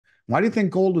Why do you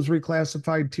think gold was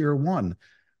reclassified tier one?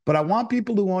 But I want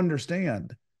people to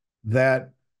understand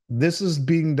that this is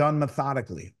being done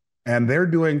methodically, and they're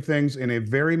doing things in a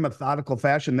very methodical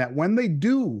fashion that when they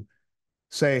do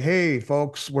say, hey,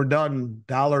 folks, we're done,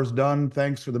 dollar's done,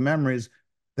 thanks for the memories,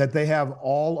 that they have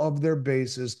all of their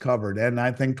bases covered. And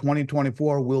I think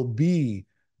 2024 will be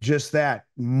just that,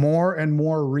 more and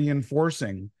more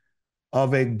reinforcing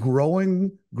of a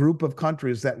growing group of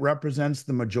countries that represents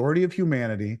the majority of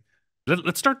humanity.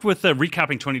 Let's start with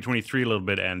recapping 2023 a little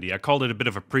bit, Andy. I called it a bit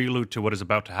of a prelude to what is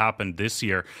about to happen this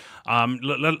year.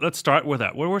 Let's start with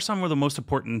that. What were some of the most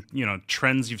important,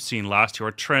 trends you've seen last year,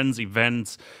 or trends,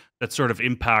 events that sort of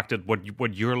impacted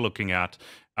what you're looking at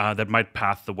that might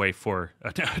path the way for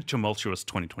a tumultuous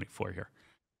 2024 here?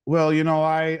 Well,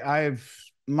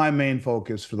 I've my main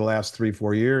focus for the last 3,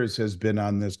 4 years has been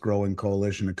on this growing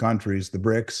coalition of countries, the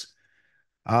BRICS,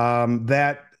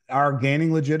 that are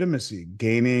gaining legitimacy,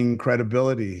 gaining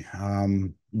credibility,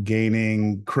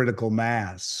 gaining critical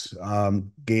mass,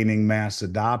 gaining mass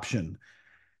adoption.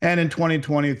 And in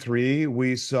 2023,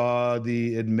 we saw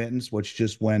the admittance, which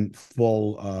just went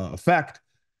full effect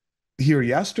here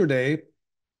yesterday,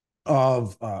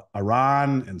 of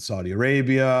Iran and Saudi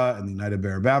Arabia and the United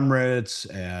Arab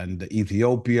Emirates and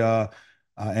Ethiopia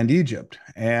and Egypt.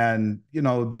 And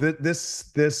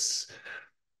this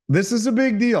is a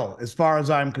big deal as far as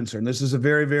I'm concerned. This is a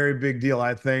very, very big deal.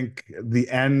 I think the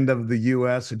end of the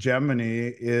U.S.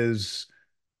 hegemony is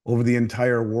over the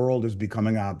entire world is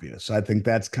becoming obvious. I think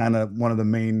that's kind of one of the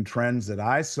main trends that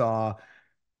I saw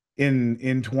in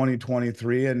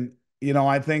 2023. And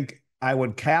I think I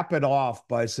would cap it off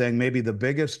by saying maybe the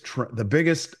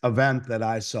biggest event that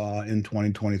I saw in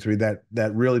 2023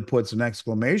 that really puts an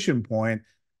exclamation point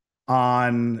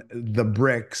on the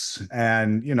BRICS.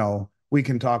 And we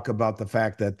can talk about the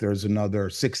fact that there's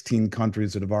another 16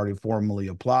 countries that have already formally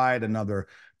applied, another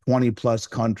 20 plus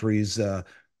countries that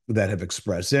have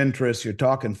expressed interest. You're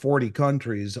talking 40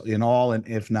 countries in all, and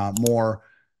if not more,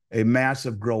 a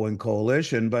massive growing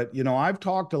coalition. But I've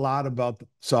talked a lot about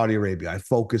Saudi Arabia. I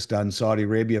focused on Saudi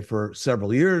Arabia for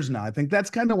several years now. I think that's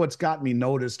kind of what's got me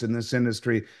noticed in this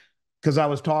industry, because I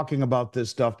was talking about this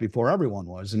stuff before everyone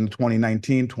was in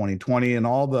 2019, 2020, and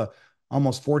all the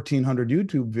almost 1,400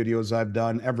 YouTube videos I've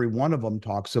done. Every one of them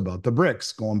talks about the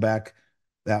BRICS going back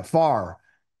that far.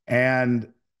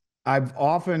 And I've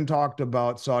often talked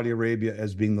about Saudi Arabia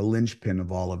as being the linchpin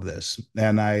of all of this.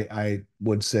 And I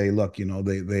would say, look,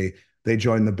 they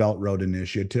joined the Belt Road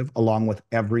Initiative along with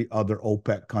every other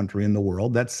OPEC country in the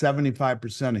world. That's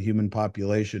 75% of human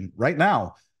population right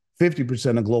now,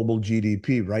 50% of global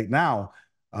GDP right now.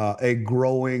 A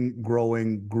growing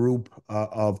group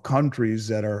of countries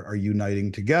that are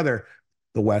uniting together.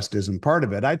 The West isn't part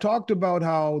of it. I talked about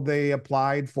how they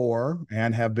applied for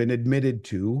and have been admitted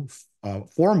to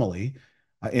formally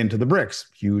into the BRICS.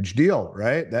 Huge deal,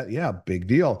 right? Yeah, big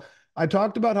deal. I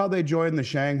talked about how they joined the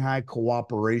Shanghai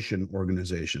Cooperation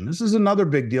Organization. This is another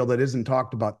big deal that isn't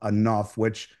talked about enough,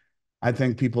 which I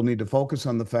think people need to focus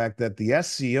on the fact that the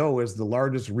SCO is the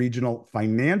largest regional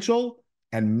financial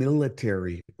and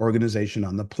military organization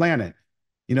on the planet.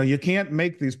 You can't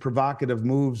make these provocative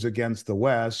moves against the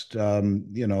West.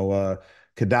 Gaddafi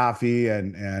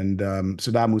and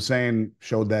Saddam Hussein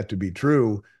showed that to be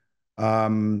true,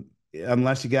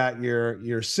 unless you got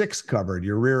your six covered,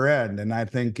 your rear end. And I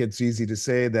think it's easy to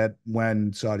say that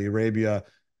when Saudi Arabia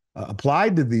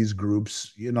applied to these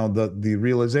groups, the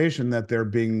realization that they're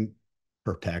being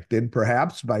protected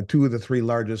perhaps by two of the three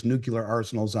largest nuclear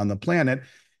arsenals on the planet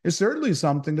is certainly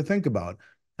something to think about.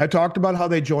 I talked about how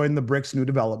they joined the BRICS New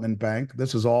Development Bank. A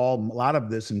lot of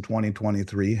this in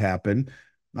 2023 happened.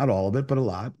 Not all of it, but a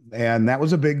lot. And that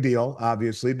was a big deal,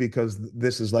 obviously, because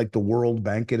this is like the World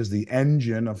Bank. It is the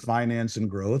engine of finance and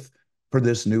growth for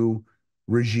this new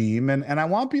regime. And I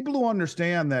want people to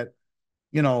understand that,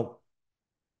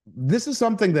 this is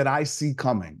something that I see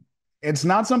coming. It's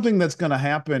not something that's going to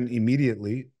happen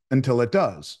immediately until it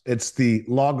does. It's the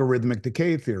logarithmic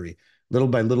decay theory. Little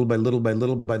by little by little by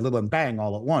little by little, and bang,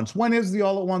 all at once. When is the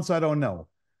all at once? I don't know.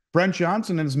 Brent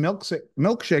Johnson and his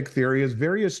milkshake theory is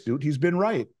very astute. He's been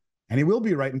right, and he will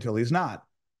be right until he's not.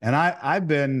 And I've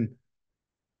been,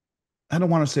 I don't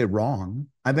want to say wrong.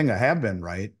 I think I have been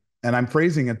right, and I'm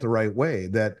phrasing it the right way,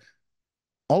 that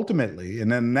ultimately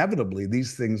and inevitably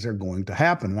these things are going to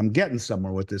happen. And I'm getting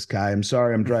somewhere with this guy. I'm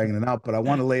sorry I'm dragging it out, but I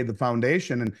want to lay the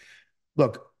foundation. And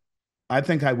look, I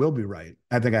think I will be right.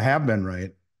 I think I have been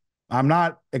right. I'm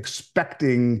not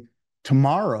expecting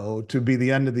tomorrow to be the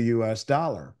end of the US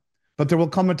dollar, but there will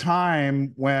come a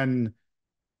time when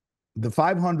the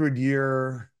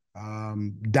 500-year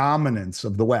dominance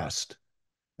of the West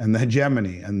and the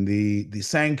hegemony and the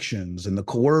sanctions and the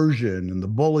coercion and the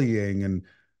bullying and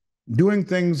doing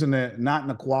things in a not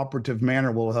in a cooperative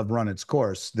manner will have run its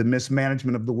course. The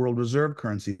mismanagement of the world reserve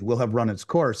currency will have run its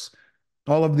course.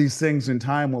 All of these things in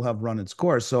time will have run its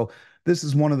course. So this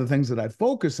is one of the things that I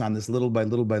focus on, this little by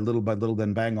little by little by little,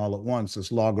 then bang all at once,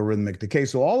 this logarithmic decay.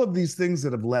 So all of these things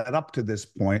that have led up to this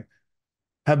point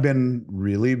have been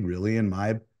really, really, in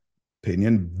my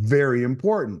opinion, very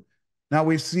important. Now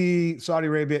we see Saudi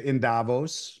Arabia in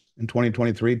Davos in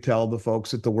 2023 tell the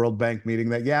folks at the World Bank meeting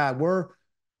that, yeah, we're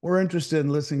interested in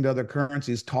listening to other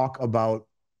currencies talk about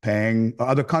paying,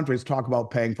 other countries talk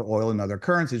about paying for oil in other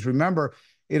currencies. Remember,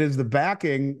 it is the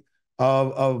backing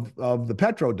of the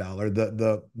petrodollar,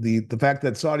 the fact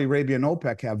that Saudi Arabia and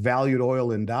OPEC have valued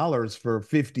oil in dollars for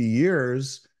 50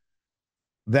 years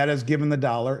that has given the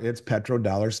dollar its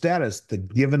petrodollar status,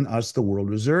 given us the world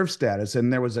reserve status.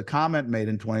 And there was a comment made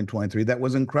in 2023 that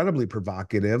was incredibly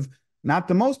provocative, not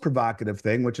the most provocative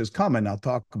thing, which is coming, I'll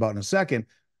talk about in a second.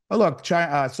 But look,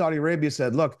 Saudi Arabia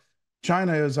said, look,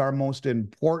 China is our most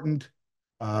important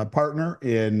partner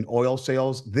in oil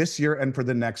sales this year and for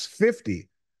the next 50.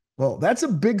 Well, that's a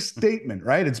big statement,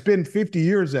 right? It's been 50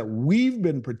 years that we've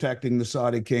been protecting the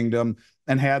Saudi kingdom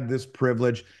and had this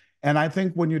privilege. And I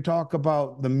think when you talk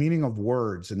about the meaning of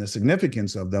words and the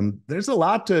significance of them, there's a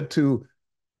lot to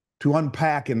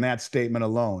unpack in that statement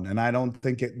alone. And I don't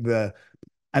think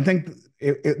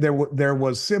there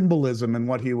was symbolism in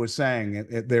what he was saying.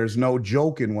 There's no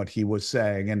joke in what he was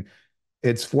saying, and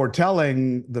it's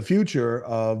foretelling the future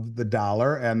of the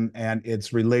dollar and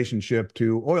its relationship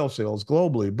to oil sales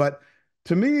globally. But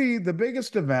to me, the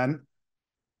biggest event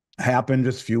happened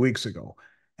just a few weeks ago,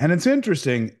 and it's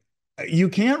interesting. You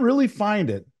can't really find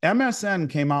it. MSN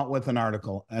came out with an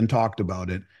article and talked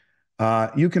about it.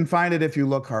 You can find it if you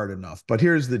look hard enough. But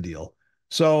here's the deal.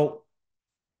 So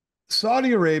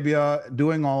Saudi Arabia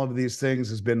doing all of these things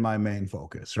has been my main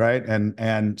focus, right?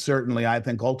 And certainly I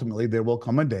think ultimately there will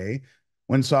come a day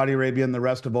when Saudi Arabia and the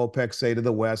rest of OPEC say to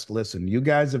the West, listen, you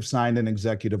guys have signed an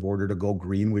executive order to go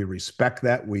green. We respect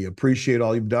that. We appreciate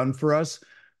all you've done for us.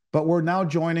 But we're now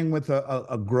joining with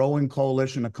a growing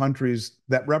coalition of countries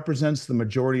that represents the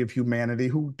majority of humanity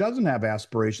who doesn't have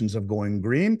aspirations of going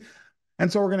green. And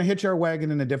so we're going to hitch our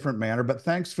wagon in a different manner, but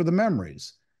thanks for the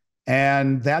memories.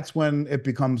 And that's when it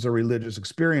becomes a religious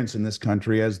experience in this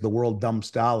country as the world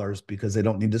dumps dollars because they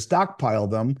don't need to stockpile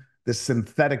them. This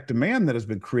synthetic demand that has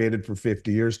been created for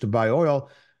 50 years to buy oil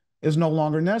is no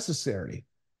longer necessary.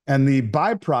 And the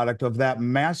byproduct of that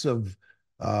massive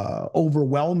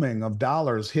overwhelming of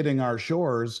dollars hitting our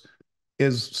shores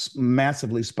is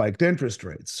massively spiked interest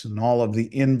rates. And all of the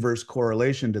inverse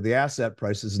correlation to the asset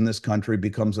prices in this country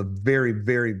becomes a very,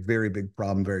 very, very big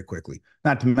problem very quickly.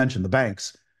 Not to mention the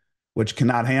banks, which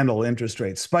cannot handle interest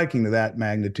rates spiking to that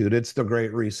magnitude. It's the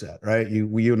Great Reset, right?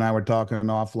 You and I were talking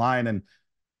offline, and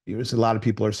a lot of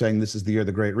people are saying this is the year of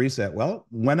the Great Reset. Well,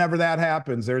 whenever that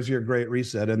happens, there's your Great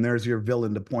Reset, and there's your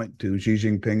villain to point to, Xi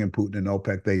Jinping and Putin and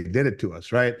OPEC. They did it to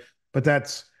us, right? But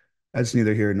that's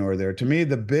neither here nor there. To me,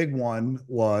 the big one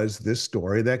was this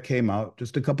story that came out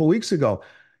just a couple of weeks ago.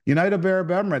 United Arab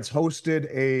Emirates hosted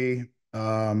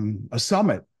a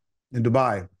summit in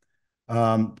Dubai.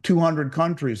 200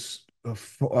 countries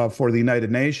for the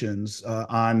United Nations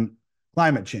on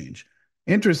climate change.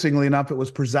 Interestingly enough, it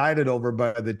was presided over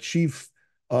by the chief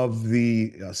of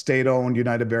the state-owned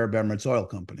United Arab Emirates Oil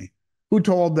Company, who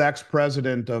told the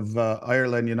ex-president of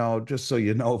Ireland, just so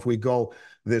you know, if we go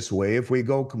this way, if we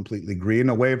go completely green,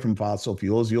 away from fossil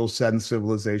fuels, you'll send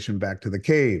civilization back to the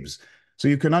caves. So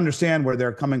you can understand where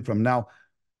they're coming from. Now,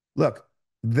 look,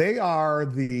 they are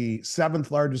the seventh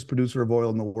largest producer of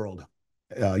oil in the world,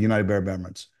 United Arab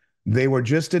Emirates. They were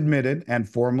just admitted and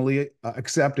formally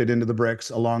accepted into the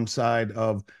BRICS alongside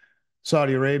of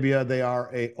Saudi Arabia. They are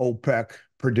a OPEC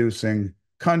producing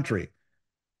country.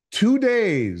 2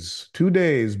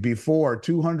 days before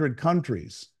 200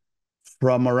 countries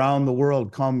from around the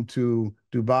world come to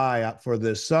Dubai for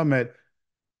this summit,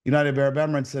 United Arab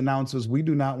Emirates announces we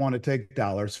do not want to take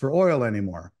dollars for oil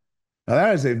anymore. Now,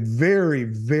 that is a very,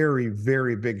 very,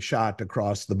 very big shot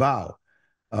across the bow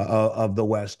of the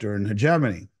Western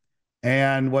hegemony.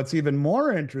 And what's even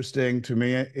more interesting to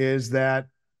me is that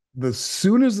as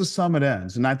soon as the summit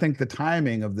ends, and I think the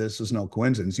timing of this is no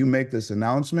coincidence, you make this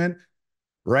announcement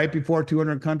right before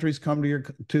 200 countries come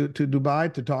to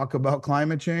Dubai to talk about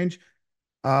climate change.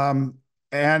 And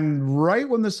right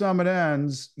when the summit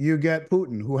ends, you get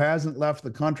Putin, who hasn't left the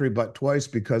country but twice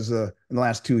in the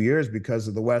last 2 years because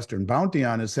of the Western bounty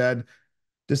on his head,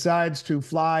 decides to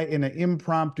fly in an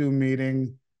impromptu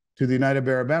meeting to the United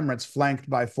Arab Emirates, flanked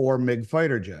by 4 MiG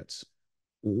fighter jets.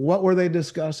 What were they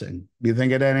discussing? Do you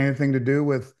think it had anything to do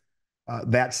with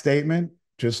that statement?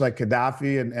 Just like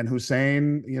Gaddafi and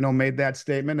Hussein, made that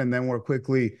statement and then were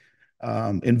quickly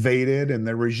invaded and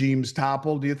the regimes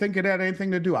toppled. Do you think it had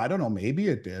anything to do? I don't know. Maybe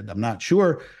it did. I'm not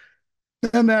sure.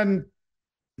 And then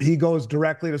he goes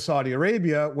directly to Saudi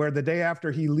Arabia, where the day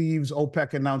after he leaves,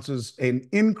 OPEC announces an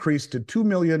increase to 2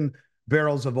 million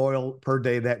barrels of oil per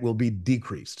day that will be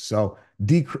decreased. So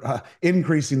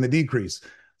increasing the decrease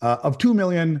of 2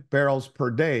 million barrels per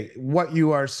day. What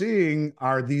you are seeing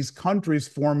are these countries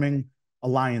forming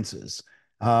alliances.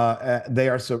 They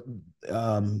are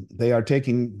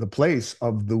taking the place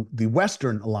of the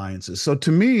Western alliances. So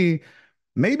to me,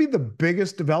 maybe the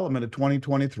biggest development of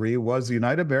 2023 was the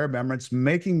United Arab Emirates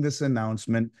making this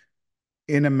announcement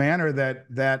in a manner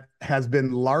that has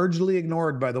been largely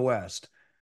ignored by the West.